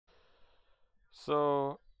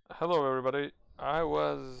So, hello everybody. I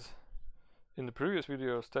was in the previous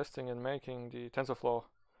videos testing and making the Tensor Flow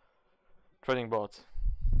trading bots.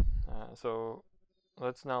 So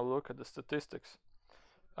let's now look at the statistics.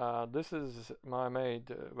 This is my made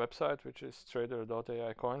website, which is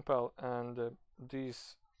trader.ai coinpal, and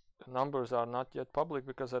these numbers are not yet public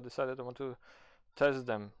because I decided I want to test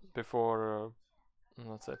them before,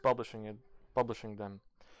 let's say, publishing them.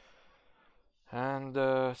 And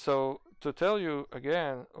so to tell you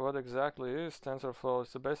again what exactly is TensorFlow,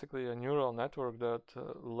 it's basically a neural network that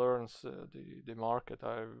learns the market.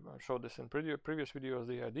 I showed this in previous videos,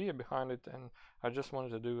 the idea behind it, and I just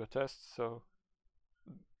wanted to do a test. So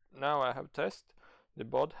now I have test. The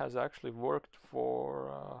bot has actually worked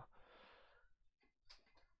for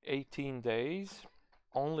 18 days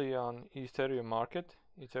only on Ethereum market,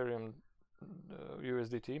 Ethereum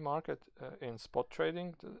USDT market in spot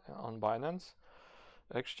trading on Binance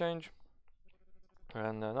exchange.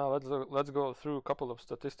 And now let's go through a couple of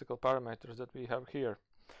statistical parameters that we have here.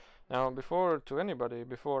 Now, before we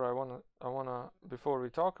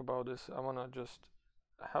talk about this, I wanna just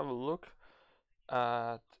have a look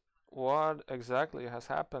at what exactly has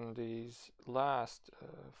happened these last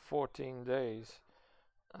 14 days.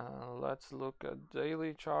 Let's look at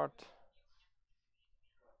daily chart.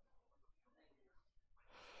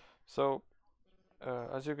 So,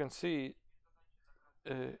 as you can see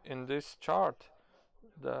in this chart,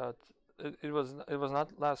 that it was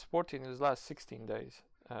not last 14, it was last 16 days.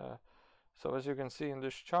 So as you can see in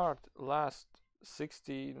this chart, last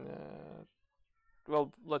 16,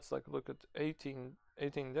 well, let's look at 18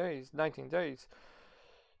 days, 19 days.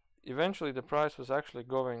 Eventually the price was actually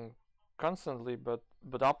going constantly, but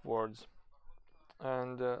upwards.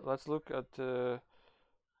 And let's look at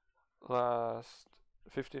last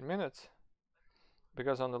 15 minutes,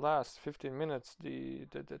 because on the last 15 minutes the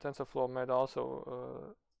TensorFlow made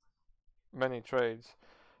also many trades.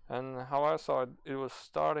 And how I saw it,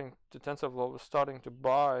 the TensorFlow was starting to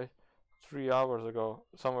buy 3 hours ago,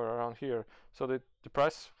 somewhere around here. So the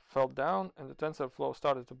price fell down and the TensorFlow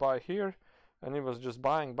started to buy here, and it was just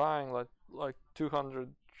buying like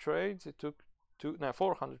 200 trades. It took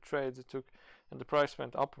 400 trades it took, and the price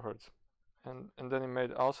went upwards, and then it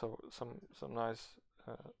made also some nice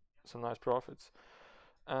profits.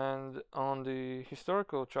 And on the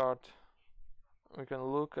historical chart, we can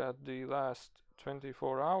look at the last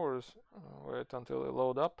 24 hours. Wait until it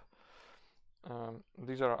load up.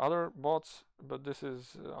 These are other bots, but this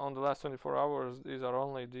is on the last 24 hours. These are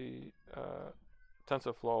only the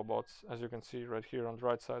TensorFlow bots. As you can see right here on the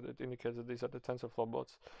right side, it indicates that these are the TensorFlow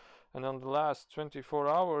bots. And on the last 24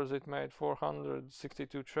 hours, it made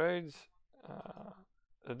 462 trades.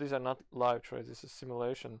 These are not live trades. This is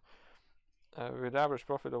simulation with average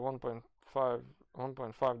profit of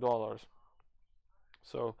 $1.5.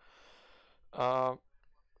 So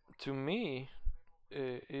to me,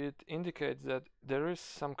 it indicates that there is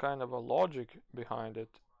some kind of a logic behind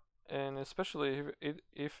it, and especially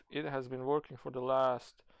if it has been working for the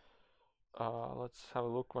last let's have a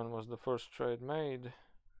look when was the first trade made.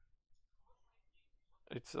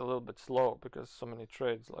 It's a little bit slow because so many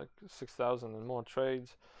trades, like 6,000 and more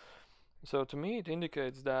trades. So to me it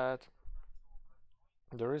indicates that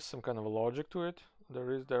there is some kind of a logic to it.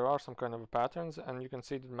 There are some kind of patterns, and you can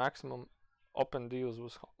see the maximum open deals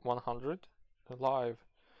was 100 live,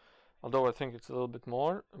 although I think it's a little bit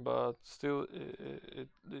more, but still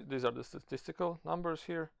these are the statistical numbers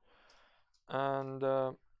here. And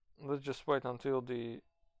let's just wait until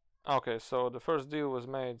okay, so the first deal was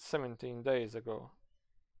made 17 days ago.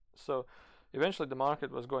 So eventually the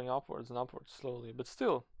market was going upwards and upwards slowly, but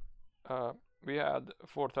still we had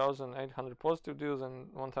 4,800 positive deals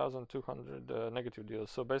and 1,200 negative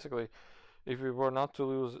deals. So basically, if we were not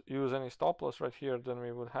to use any stop loss right here, then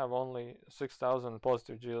we would have only 6,000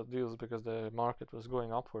 positive deals because the market was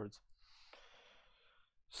going upwards.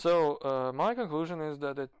 So my conclusion is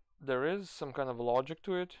that there is some kind of logic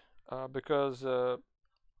to it, because a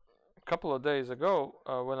couple of days ago,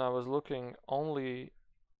 when I was looking only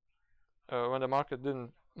when the market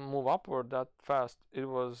didn't move upward that fast, it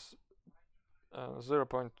was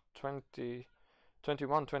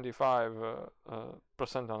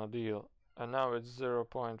 0.2125% on a deal, and now it's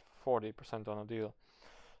 0.40% on a deal.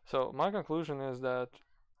 So my conclusion is that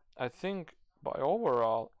I think by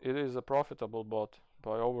overall it is a profitable bot.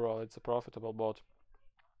 By overall it's a profitable bot,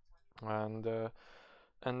 and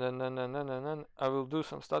then I will do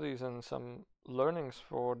some studies and some learnings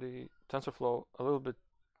for the TensorFlow a little bit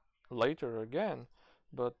later again.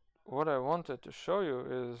 But what I wanted to show you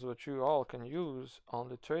is what you all can use on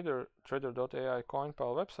the trader.ai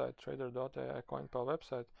CoinPal website, trader.ai CoinPal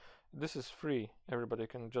website. This is free. Everybody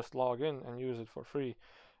can just log in and use it for free.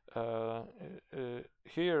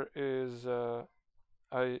 Here is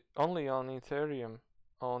I only on Ethereum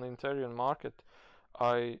market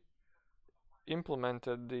I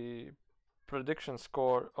implemented the prediction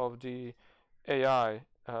score of the AI,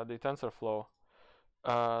 the Tensor Flow.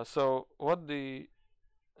 So what the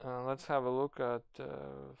let's have a look at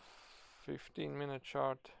 15-minute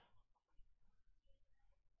chart.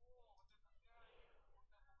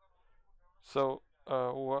 So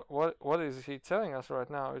what is he telling us right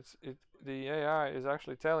now? The AI is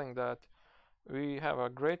actually telling that we have a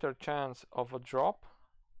greater chance of a drop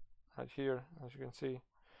right here, as you can see.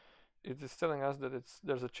 It is telling us that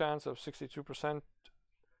there's a chance of 62%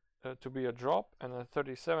 to be a drop and a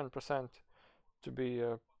 37% to be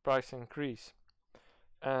a price increase.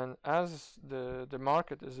 And as the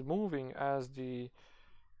market is moving, as the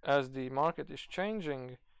market is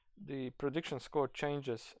changing, the prediction score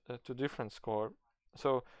changes to different score.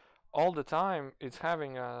 So all the time it's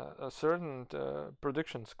having a certain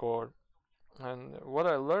prediction score. And what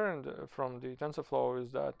I learned from the TensorFlow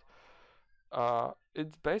is that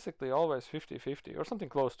it's basically always 50-50 or something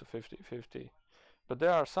close to 50-50. But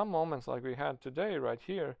there are some moments like we had today right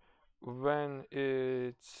here when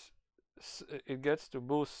it gets to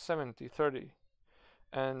boost 70-30.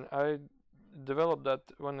 And I developed that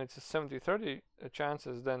when it's 70-30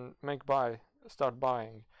 chances, then start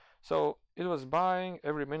buying. So it was buying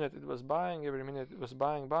every minute, it was buying every minute, it was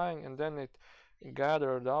buying, and then it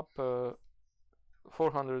gathered up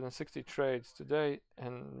 460 trades today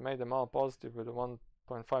and made them all positive with a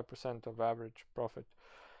 1.5% of average profit.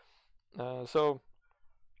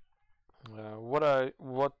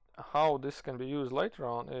 How this can be used later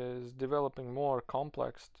on is developing more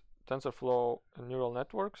complex TensorFlow neural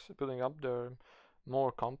networks, building up the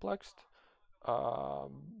more complex,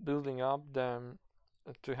 building up them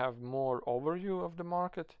to have more overview of the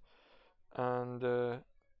market, and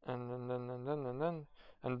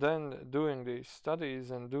then doing these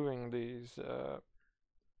studies and doing these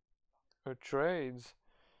trades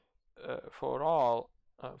for all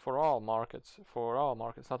markets,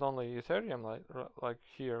 not only Ethereum like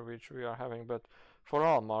here, which we are having, but for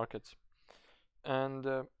all markets.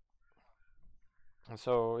 And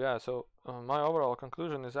my overall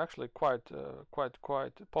conclusion is actually quite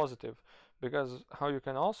positive, because how you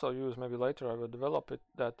can also use, maybe later I will develop it,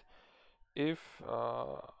 that if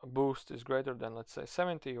boost is greater than, let's say,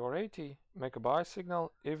 70 or 80, make a buy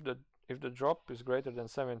signal. If the drop is greater than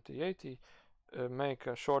 70-80, make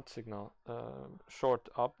a short signal, short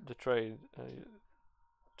up the trade,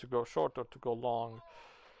 to go short or to go long.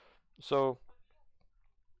 So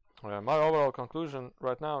my overall conclusion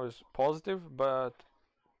right now is positive, but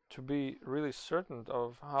to be really certain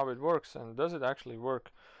of how it works and does it actually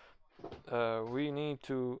work, we need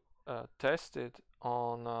to test it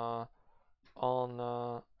on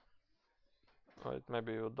wait,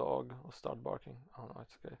 maybe your dog will start barking. Oh no,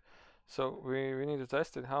 it's okay. So we need to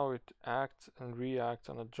test it, how it acts and reacts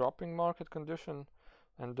on a dropping market condition,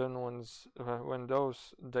 and then when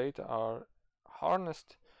those data are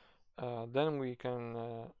harnessed, then we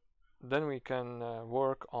can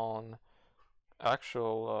work on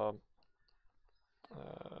actual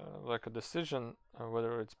like a decision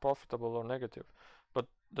whether it's profitable or negative. But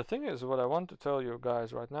the thing is, what I want to tell you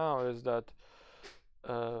guys right now is that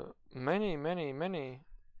many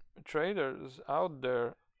traders out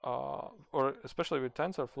there, or especially with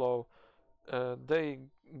TensorFlow, they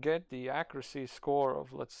get the accuracy score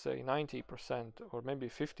of, let's say, 90% or maybe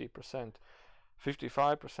 50%,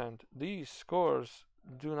 55%. These scores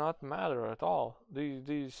do not matter at all.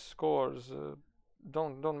 These scores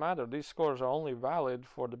don't matter. These scores are only valid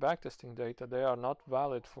for the backtesting data. They are not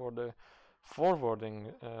valid for the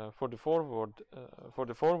forwarding, for the forward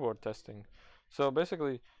testing. So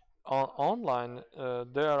basically, online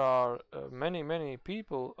there are many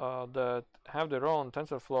people that have their own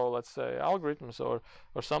TensorFlow, let's say, algorithms or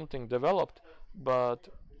something developed, but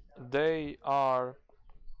they are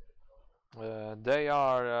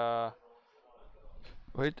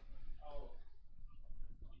wait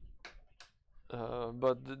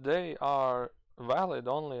but they are valid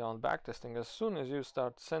only on backtesting. As soon as you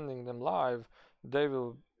start sending them live, they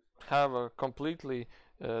will have a completely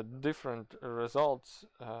different results,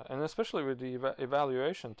 and especially with the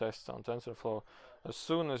evaluation tests on TensorFlow. As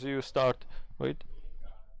soon as you start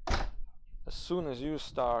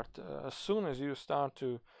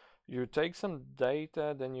to you take some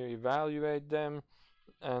data, then you evaluate them,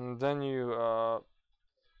 and then you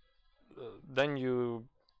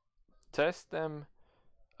test them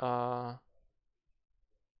on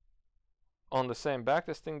the same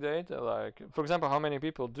backtesting data. Like, for example, how many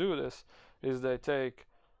people do this is they take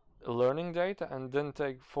learning data and then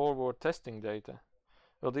take forward testing data.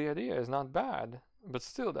 Well, the idea is not bad, but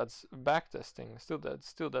still that's backtesting. Still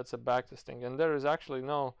that's a backtesting, and there is actually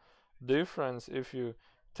no difference if you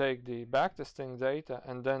take the backtesting data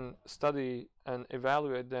and then study and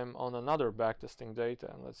evaluate them on another backtesting data,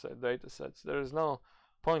 and let's say data sets. There is no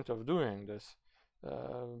point of doing this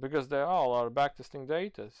because they all are backtesting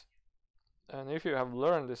datas. And if you have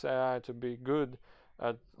learned this AI to be good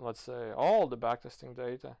at, let's say, all the backtesting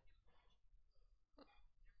data,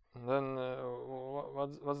 then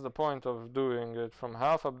what's the point of doing it from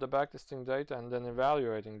half of the backtesting data and then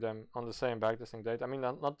evaluating them on the same backtesting data? I mean,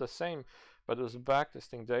 not the same, but it was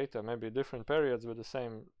backtesting data, maybe different periods with the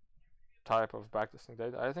same type of backtesting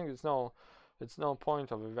data. I think it's no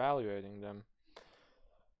point of evaluating them.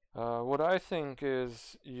 What I think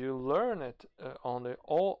is you learn it on the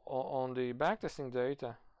backtesting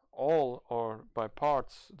data, all or by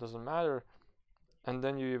parts, doesn't matter, and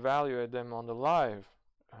then you evaluate them on the live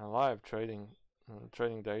trading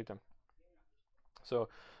data. So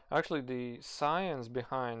actually the science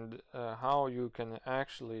behind how you can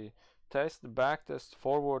actually test, backtest,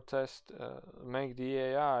 forward test, make the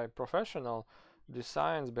AI professional, the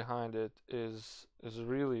science behind it is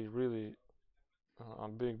really a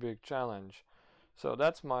big challenge. So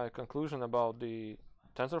that's my conclusion about the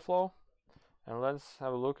TensorFlow, and let's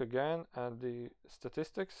have a look again at the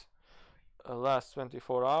statistics. Last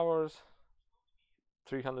 24 hours,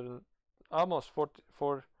 300, almost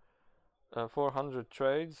 400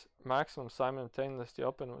 trades. Maximum simultaneously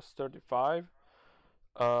open was 35.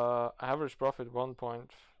 Average profit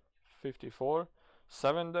 1.54.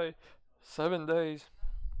 7 days.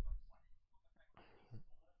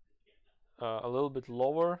 A little bit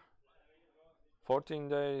lower. 14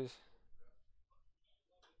 days.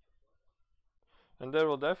 And there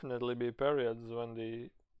will definitely be periods when the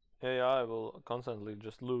AI will constantly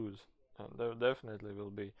just lose. And there definitely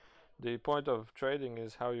will be. The point of trading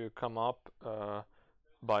is how you come up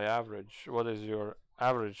by average. What is your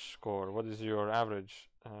average score? What is your average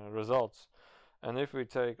results? And if we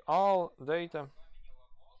take all data,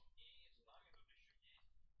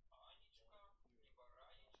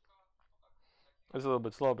 it's a little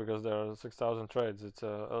bit slow because there are 6,000 trades. It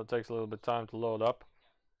takes a little bit time to load up.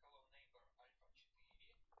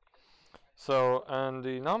 So, and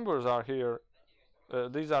the numbers are here.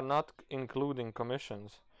 These are not including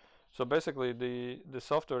commissions. So basically, the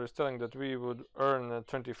software is telling that we would earn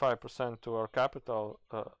 25% to our capital,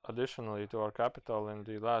 additionally to our capital in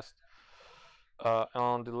the last,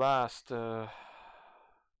 on the last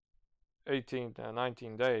 18,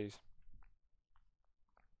 19 days.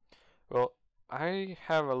 Well, I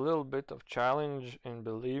have a little bit of challenge in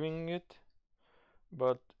believing it,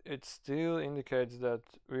 but it still indicates that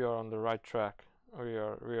we are on the right track. We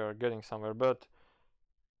are getting somewhere. But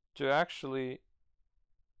to actually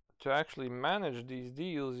manage these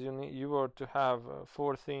deals, you were to have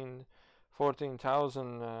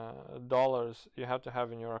 $14,000. You have to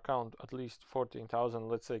have in your account at least 14,000.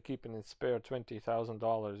 Let's say keeping it spare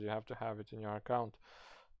 $20,000. You have to have it in your account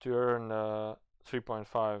to earn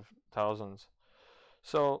 3.5 thousands.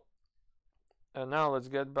 So now let's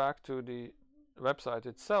get back to the website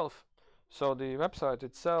itself. So the website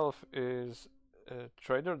itself is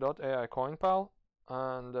trader.ai CoinPal,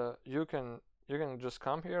 and you can just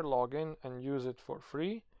come here, log in, and use it for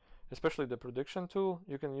free. Especially the prediction tool,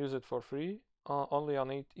 you can use it for free. Only on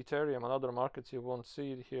Ethereum and other markets you won't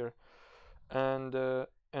see it here. And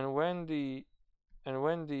when the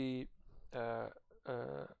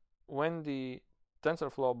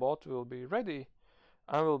TensorFlow bot will be ready,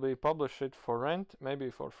 I will be publish it for rent, maybe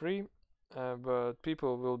for free, but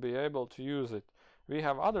people will be able to use it. We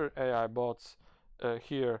have other AI bots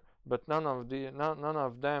here, but none of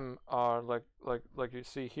them are like you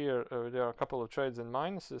see here. There are a couple of trades in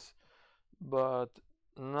minuses, but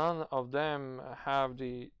none of them have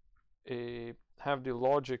the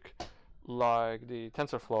logic like the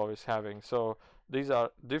TensorFlow is having. So these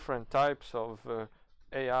are different types of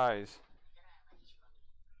AIs.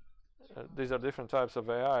 These are different types of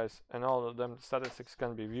AIs, and all of them statistics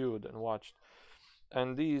can be viewed and watched.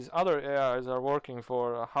 And these other AIs are working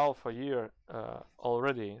for half a year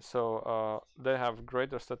already, so they have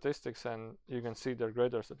greater statistics, and you can see their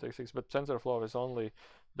greater statistics. But TensorFlow is only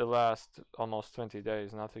the last almost 20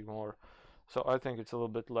 days, nothing more. So I think it's a little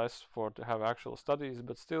bit less to have actual studies,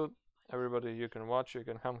 but still, everybody, you can watch, you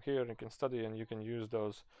can come here, you can study, and you can use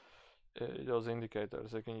those those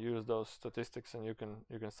indicators. You can use those statistics, and you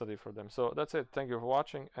can study for them. So that's it. Thank you for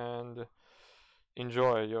watching, and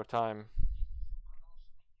enjoy your time.